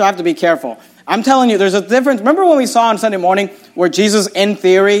a pastor, I have to be careful. I'm telling you, there's a difference. Remember when we saw on Sunday morning where Jesus, in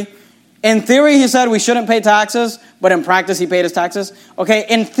theory, In theory, he said we shouldn't pay taxes, but in practice, he paid his taxes. Okay,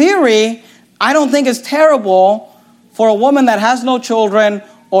 in theory, I don't think it's terrible for a woman that has no children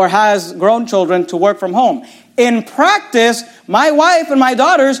or has grown children to work from home. In practice, my wife and my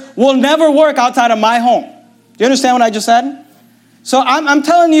daughters will never work outside of my home. Do you understand what I just said? So I'm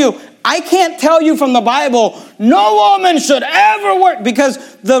telling you, I can't tell you from the Bible, no woman should ever work,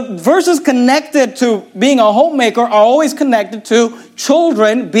 because the verses connected to being a homemaker are always connected to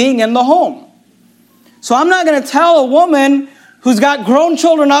children being in the home. So I'm not going to tell a woman who's got grown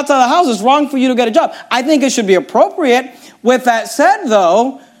children outside the house it's wrong for you to get a job. I think it should be appropriate. With that said,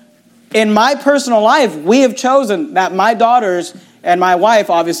 though, in my personal life, we have chosen that my daughters and my wife,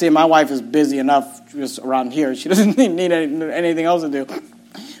 obviously my wife is busy enough just around here. She doesn't need anything else to do.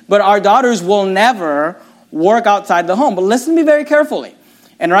 But our daughters will never work outside the home. But listen to me very carefully.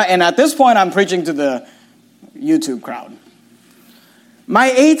 And at this point, I'm preaching to the YouTube crowd. My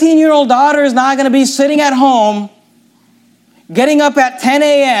 18-year-old daughter is not going to be sitting at home, getting up at 10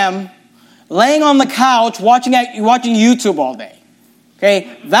 a.m., laying on the couch, watching YouTube all day.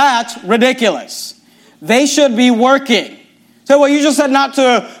 Okay, that's ridiculous. They should be working. So, well, you just said not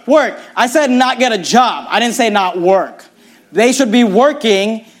to work. I said not get a job. I didn't say not work. They should be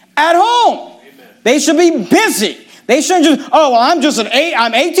working at home. Amen. They should be busy. They shouldn't just, oh, well,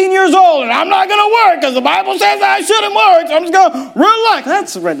 I'm 18 years old and I'm not going to work because the Bible says I shouldn't work. So I'm just going to relax.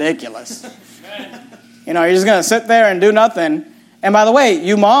 That's ridiculous. You're just going to sit there and do nothing. And by the way,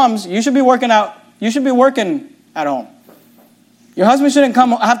 you moms, you should be working out. You should be working at home. Your husband shouldn't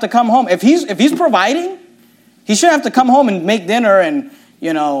have to come home. If he's providing, he shouldn't have to come home and make dinner and,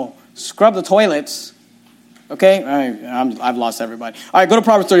 scrub the toilets. Okay? All right, I've lost everybody. All right, go to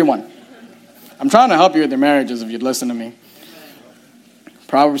Proverbs 31. I'm trying to help you with your marriages if you'd listen to me.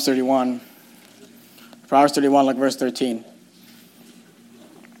 Proverbs 31. Proverbs 31, look verse 13.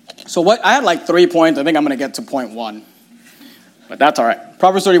 So I had like 3 points. I think I'm going to get to point 1. But that's all right.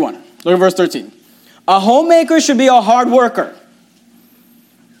 Proverbs 31. Look at verse 13. A homemaker should be a hard worker.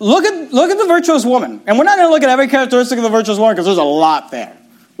 Look at the virtuous woman. And we're not going to look at every characteristic of the virtuous woman because there's a lot there.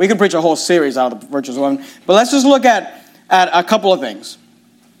 We could preach a whole series out of the virtuous woman. But let's just look at a couple of things.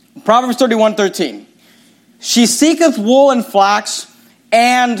 Proverbs 31:13. She seeketh wool and flax,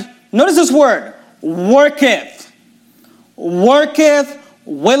 and notice this word, worketh. Worketh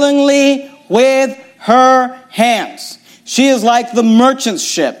willingly with her hands. She is like the merchant's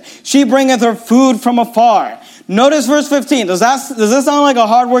ship. She bringeth her food from afar. Notice verse 15. Does this sound like a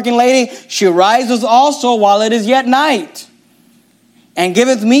hardworking lady? She rises also while it is yet night, and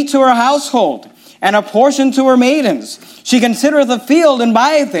giveth meat to her household, and a portion to her maidens. She considereth a field and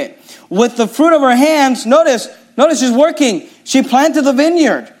buyeth it. With the fruit of her hands, notice she's working. She planteth a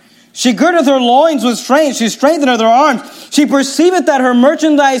vineyard. She girdeth her loins with strength. She strengtheneth her arms. She perceiveth that her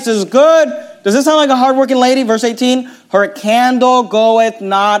merchandise is good. Does this sound like a hardworking lady? Verse 18. Her candle goeth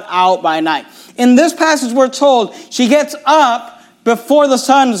not out by night. In this passage, we're told she gets up before the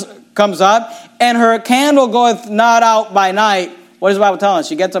sun comes up, and her candle goeth not out by night. What does the Bible tell us?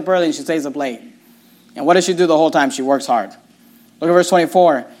 She gets up early and she stays up late. And what does she do the whole time? She works hard. Look at verse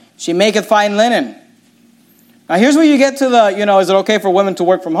 24. She maketh fine linen. Now here's where you get to the, is it okay for women to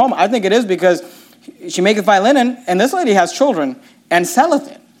work from home? I think it is, because she maketh fine linen, and this lady has children, and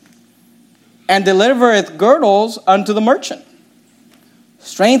selleth it, and delivereth girdles unto the merchant.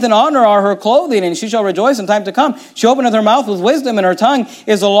 Strength and honor are her clothing, and she shall rejoice in time to come. She openeth her mouth with wisdom, and her tongue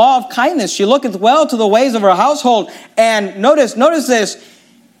is a law of kindness. She looketh well to the ways of her household. And notice this,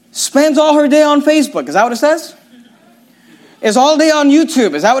 spends all her day on Facebook. Is that what it says? Is all day on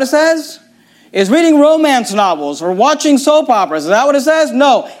YouTube. Is that what it says? Is reading romance novels or watching soap operas. Is that what it says?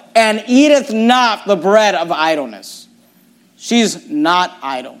 No. And eateth not the bread of idleness. She's not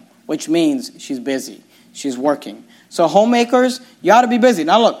idle, which means she's busy. She's working. So homemakers, you ought to be busy.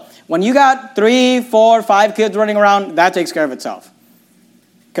 Now look, when you got 3, 4, 5 kids running around, that takes care of itself.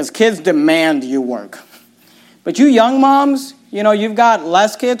 Because kids demand you work. But you young moms, you've got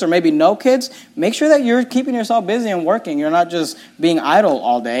less kids or maybe no kids, make sure that you're keeping yourself busy and working. You're not just being idle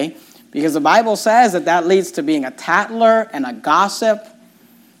all day. Because the Bible says that leads to being a tattler and a gossip.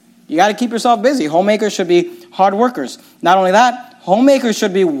 You got to keep yourself busy. Homemakers should be hard workers. Not only that, homemakers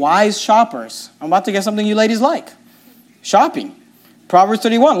should be wise shoppers. I'm about to get something you ladies like. Shopping. Proverbs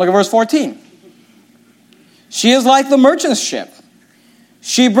 31, look at verse 14. She is like the merchant's ship.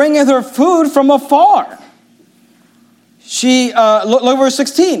 She bringeth her food from afar. Look at verse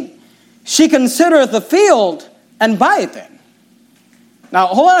 16. She considereth the field and buyeth it. Now,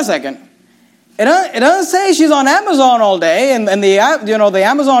 hold on a second. It doesn't say she's on Amazon all day, and the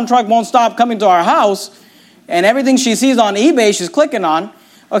Amazon truck won't stop coming to our house, and everything she sees on eBay she's clicking on.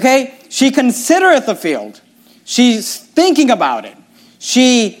 Okay? She considereth the field. She's thinking about it.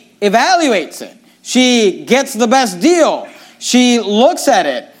 She evaluates it. She gets the best deal. She looks at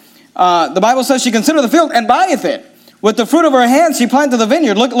it. The Bible says she considereth the field and buyeth it. With the fruit of her hands she planteth the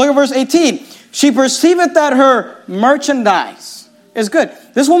vineyard. Look at verse 18. She perceiveth that her merchandise is good.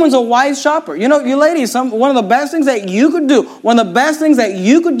 This woman's a wise shopper. You know, you ladies, one of the best things that you could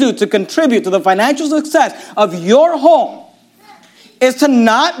do, to contribute to the financial success of your home is to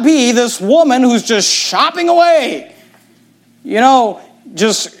not be this woman who's just shopping away. You know,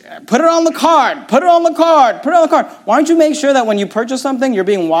 just put it on the card, put it on the card, put it on the card. Why don't you make sure that when you purchase something, you're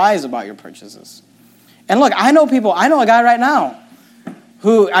being wise about your purchases? And look, I know a guy right now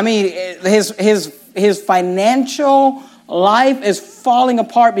who, I mean, his financial life is falling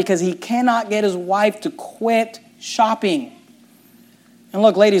apart because he cannot get his wife to quit shopping. And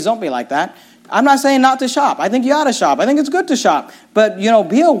look, ladies, don't be like that. I'm not saying not to shop. I think you ought to shop. I think it's good to shop. But, you know,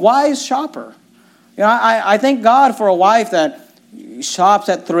 be a wise shopper. You know, I thank God for a wife that shops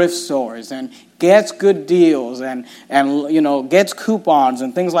at thrift stores and gets good deals and you know, gets coupons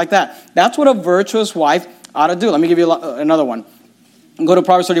and things like that. That's what a virtuous wife ought to do. Let me give you another one. Go to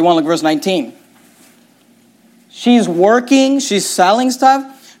Proverbs 31, look verse 19. She's working, she's selling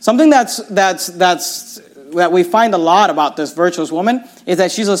stuff. Something that we find a lot about this virtuous woman is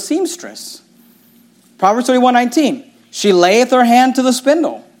that she's a seamstress. Proverbs 31:19. She layeth her hand to the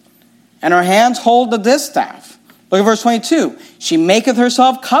spindle, and her hands hold the distaff. Look at verse 22. She maketh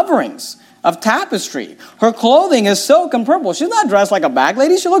herself coverings of tapestry. Her clothing is silk and purple. She's not dressed like a bag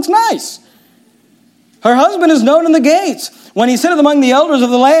lady. She looks nice. Her husband is known in the gates. When he sitteth among the elders of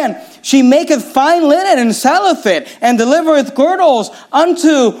the land, she maketh fine linen and selleth it, and delivereth girdles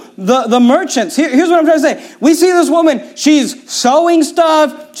unto the merchants. Here's what I'm trying to say. We see this woman, she's sewing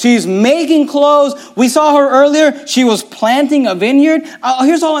stuff, she's making clothes. We saw her earlier, she was planting a vineyard.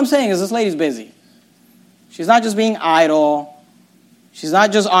 Here's all I'm saying is this lady's busy. She's not just being idle. She's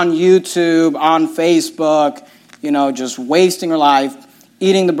not just on YouTube, on Facebook, you know, just wasting her life,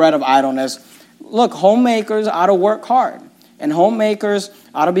 eating the bread of idleness. Look, homemakers ought to work hard. And homemakers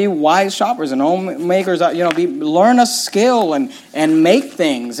ought to be wise shoppers. And homemakers ought, you know, learn a skill and make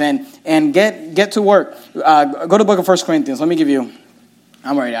things and get to work. Go to the book of 1 Corinthians. Let me give you,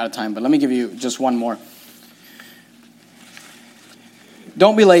 I'm already out of time, but let me give you just one more.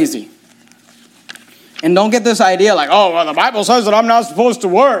 Don't be lazy. And don't get this idea like, oh, well, the Bible says that I'm not supposed to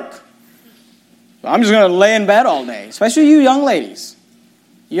work. So I'm just going to lay in bed all day. Especially you young ladies.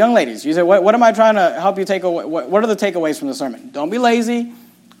 Young ladies, you say, what am I trying to help you take away? What are the takeaways from the sermon? Don't be lazy,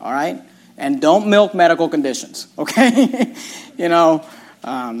 all right? And don't milk medical conditions, okay? You know,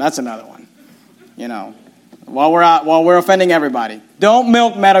 that's another one. You know, while we're offending everybody. Don't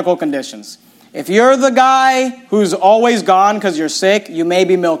milk medical conditions. If you're the guy who's always gone because you're sick, you may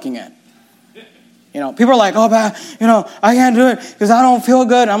be milking it. You know, people are like, oh, man, you know, I can't do it because I don't feel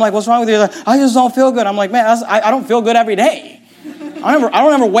good. And I'm like, what's wrong with you? Like, I just don't feel good. I'm like, man, I don't feel good every day. I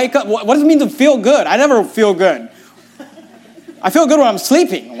don't ever wake up. What does it mean to feel good? I never feel good. I feel good when I'm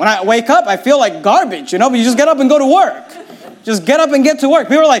sleeping. When I wake up, I feel like garbage, you know, but you just get up and go to work. Just get up and get to work.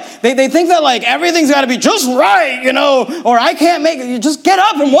 People are like, they think that like everything's got to be just right, you know, or I can't make it. You just get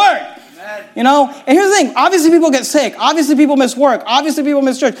up and work. You know, and here's the thing. Obviously, people get sick. Obviously, people miss work. Obviously, people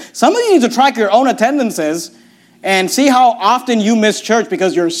miss church. Some of you need to track your own attendances and see how often you miss church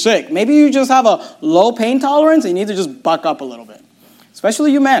because you're sick. Maybe you just have a low pain tolerance and you need to just buck up a little bit.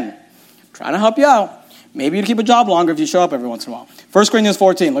 Especially you men. Trying to help you out. Maybe you'd keep a job longer if you show up every once in a while. 1 Corinthians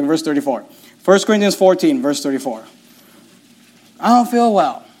 14, look at verse 34. 1 Corinthians 14, verse 34. I don't feel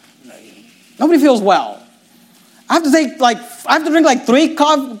well. Nobody feels well. I have to drink like 3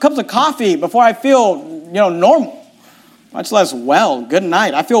 cups of coffee before I feel, you know, normal. Much less well. Good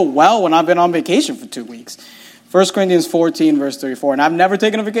night. I feel well when I've been on vacation for 2 weeks. 1 Corinthians 14, verse 34. And I've never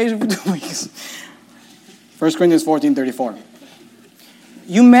taken a vacation for 2 weeks. 1 Corinthians 14, 34.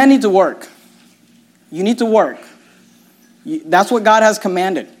 You men need to work. You need to work. That's what God has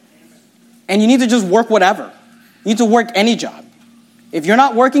commanded. And you need to just work whatever. You need to work any job. If you're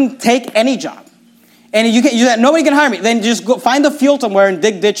not working, take any job. And nobody can hire me. Then just go find a field somewhere and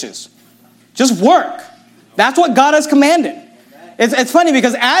dig ditches. Just work. That's what God has commanded. It's funny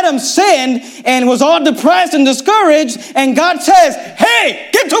because Adam sinned and was all depressed and discouraged. And God says, hey,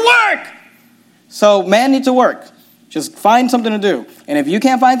 get to work. So man needs to work. Just find something to do. And if you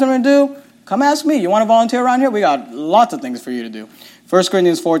can't find something to do, come ask me. You want to volunteer around here? We got lots of things for you to do. 1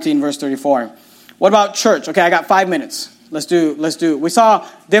 Corinthians 14, verse 34. What about church? Okay, I got 5 minutes. Let's do. We saw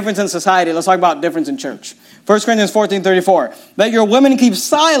difference in society. Let's talk about difference in church. 1 Corinthians 14, 34. Let your women keep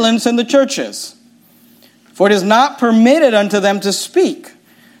silence in the churches, for it is not permitted unto them to speak,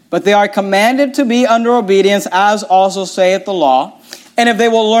 But they are commanded to be under obedience, as also saith the law. And if they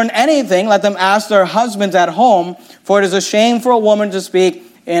will learn anything, let them ask their husbands at home, for it is a shame for a woman to speak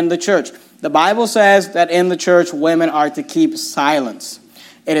in the church. The Bible says that in the church, women are to keep silence.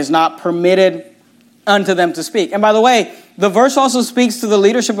 It is not permitted unto them to speak. And by the way, the verse also speaks to the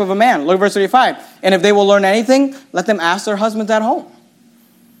leadership of a man. Look at verse 35. And if they will learn anything, let them ask their husbands at home.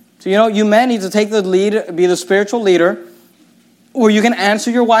 So, you men need to take the lead, be the spiritual leader, where you can answer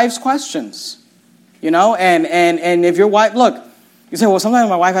your wife's questions. And if your wife, look, you say, well, sometimes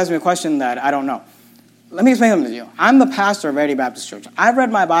my wife asks me a question that I don't know. Let me explain something to you. I'm the pastor of Verity Baptist Church. I've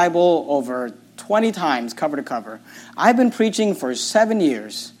read my Bible over 20 times, cover to cover. I've been preaching for 7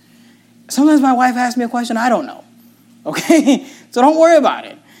 years. Sometimes my wife asks me a question I don't know. Okay? So don't worry about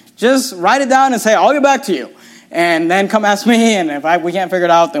it. Just write it down and say, I'll get back to you. And then come ask me, and if we can't figure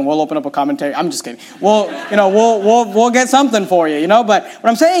it out, then we'll open up a commentary. I'm just kidding. We'll get something for you, But what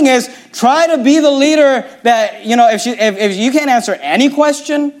I'm saying is, try to be the leader that, if you can't answer any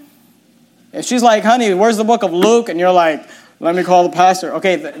question, if she's like, honey, where's the book of Luke? And you're like, let me call the pastor.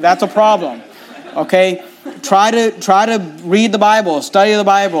 Okay, that's a problem. Okay? Try to read the Bible, study the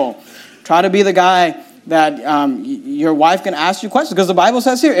Bible. Try to be the guy that your wife can ask you questions. Because the Bible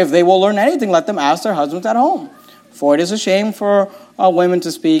says here, if they will learn anything, let them ask their husbands at home. For it is a shame for women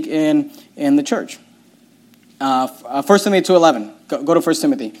to speak in the church. 1 Timothy 2:11. Go to 1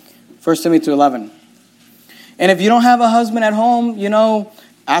 Timothy. 1 Timothy 2:11. And if you don't have a husband at home,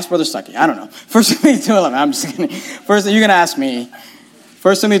 ask Brother Stuckey. I don't know. 1 Timothy 2:11. I'm just kidding. First, you're going to ask me.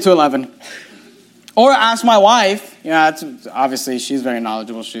 1 Timothy 2:11. Or ask my wife. Obviously, she's very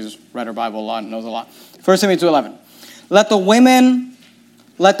knowledgeable. She's read her Bible a lot and knows a lot. 1 Timothy 2:11. Let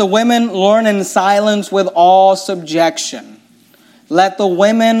the women learn in silence with all subjection. Let the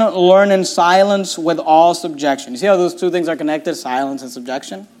women learn in silence with all subjection. You see how those two things are connected? Silence and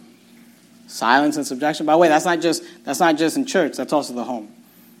subjection. Silence and subjection. By the way, that's not just in church. That's also the home.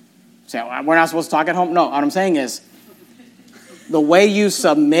 So we're not supposed to talk at home? No, what I'm saying is, the way you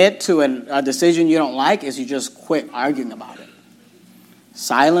submit to a decision you don't like is you just quit arguing about it.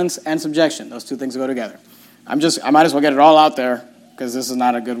 Silence and subjection. Those two things go together. I might as well get it all out there because this is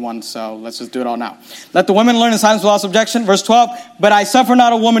not a good one, so let's just do it all now. Let the women learn in silence with all subjection. Verse 12, but I suffer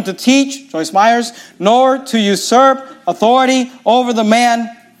not a woman to teach, Joyce Myers, nor to usurp authority over the man,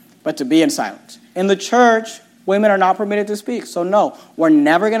 but to be in silence. In the church, women are not permitted to speak. So no, we're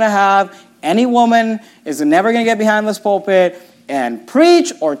never going to have any woman is never going to get behind this pulpit and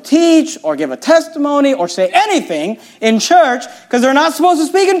preach or teach or give a testimony or say anything in church because they're not supposed to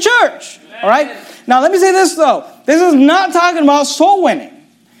speak in church. All right? Now, let me say this, though. This is not talking about soul winning.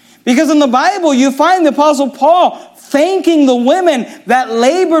 Because in the Bible, you find the Apostle Paul thanking the women that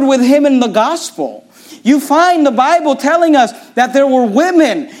labored with him in the gospel. You find the Bible telling us that there were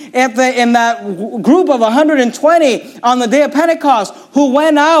women in that group of 120 on the day of Pentecost who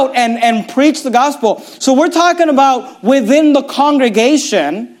went out and preached the gospel. So we're talking about within the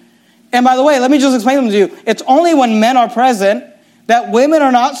congregation. And by the way, let me just explain them to you. It's only when men are present that women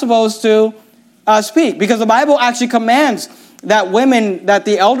are not supposed to speak. Because the Bible actually commands that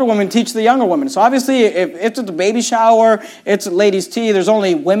the elder women teach the younger women. So obviously, if it's at the baby shower, it's ladies' tea, there's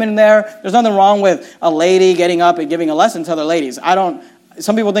only women there. There's nothing wrong with a lady getting up and giving a lesson to other ladies.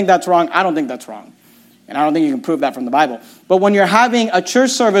 Some people think that's wrong. I don't think that's wrong. And I don't think you can prove that from the Bible. But when you're having a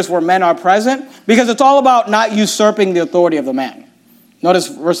church service where men are present, because it's all about not usurping the authority of the man. Notice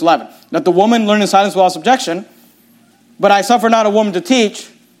verse 11. Let the woman learn in silence with all subjection, but I suffer not a woman to teach.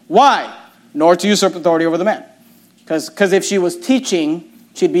 Why? Nor to usurp authority over the man. Because if she was teaching,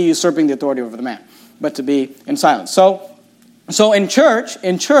 she'd be usurping the authority over the man. But to be in silence. So in church,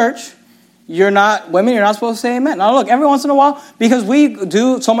 you're not supposed to say amen. Now look, every once in a while, because we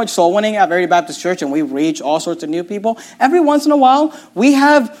do so much soul winning at Verity Baptist Church and we reach all sorts of new people, every once in a while, we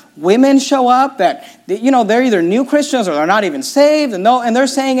have women show up that, they're either new Christians or they're not even saved, and they're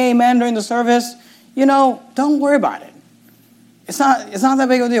saying amen during the service. Don't worry about it. It's not that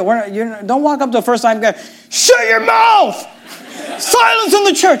big of a deal. Don't walk up to a first-time guy, shut your mouth! Silence in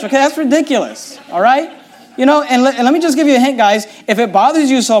the church. Okay, that's ridiculous. All right? And let me just give you a hint, guys. If it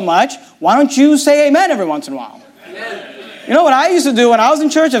bothers you so much, why don't you say amen every once in a while? Amen. You know what I used to do when I was in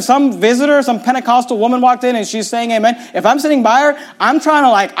church? If some visitor, some Pentecostal woman walked in and she's saying amen, if I'm sitting by her, I'm trying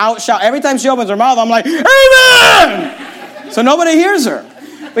to outshout. Every time she opens her mouth, I'm like, amen! So nobody hears her.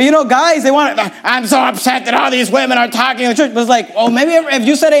 But guys, they want to, I'm so upset that all these women are talking in the church. But it's like, maybe if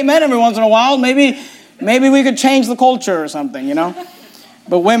you said amen every once in a while, maybe we could change the culture or something,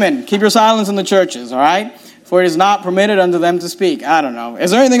 But women, keep your silence in the churches, all right? For it is not permitted unto them to speak. I don't know.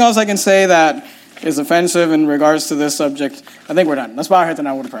 Is there anything else I can say that is offensive in regards to this subject, I think we're done. Let's bow our heads and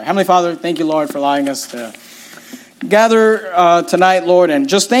I want to pray. Heavenly Father, thank you, Lord, for allowing us to gather tonight, Lord. And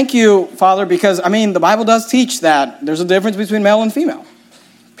just thank you, Father, because, the Bible does teach that there's a difference between male and female.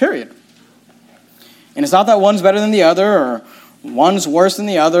 Period. And it's not that one's better than the other or one's worse than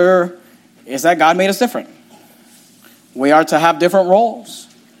the other. It's that God made us different. We are to have different roles.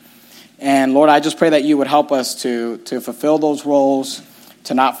 And Lord, I just pray that you would help us to fulfill those roles,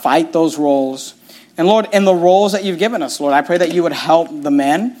 to not fight those roles. And Lord, in the roles that you've given us, Lord, I pray that you would help the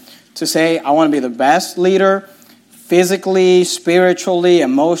men to say, I want to be the best leader, physically, spiritually,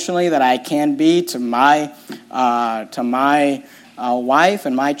 emotionally, that I can be to my wife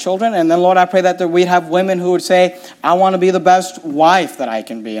and my children. And then, Lord, I pray that we'd have women who would say, I want to be the best wife that I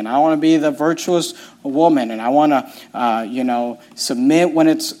can be, and I want to be the virtuous woman, and I want to, submit when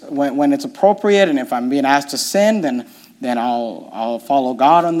it's appropriate, and if I'm being asked to sin, then I'll follow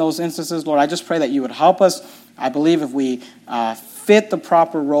God on those instances. Lord, I just pray that you would help us. I believe if we fit the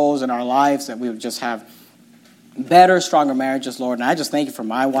proper roles in our lives, that we would just have better, stronger marriages, Lord. And I just thank you for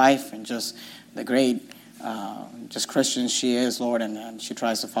my wife and just the great just Christian she is, Lord, and she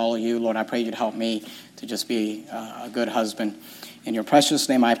tries to follow you. Lord, I pray you'd help me to just be a good husband. In your precious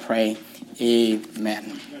name I pray, amen.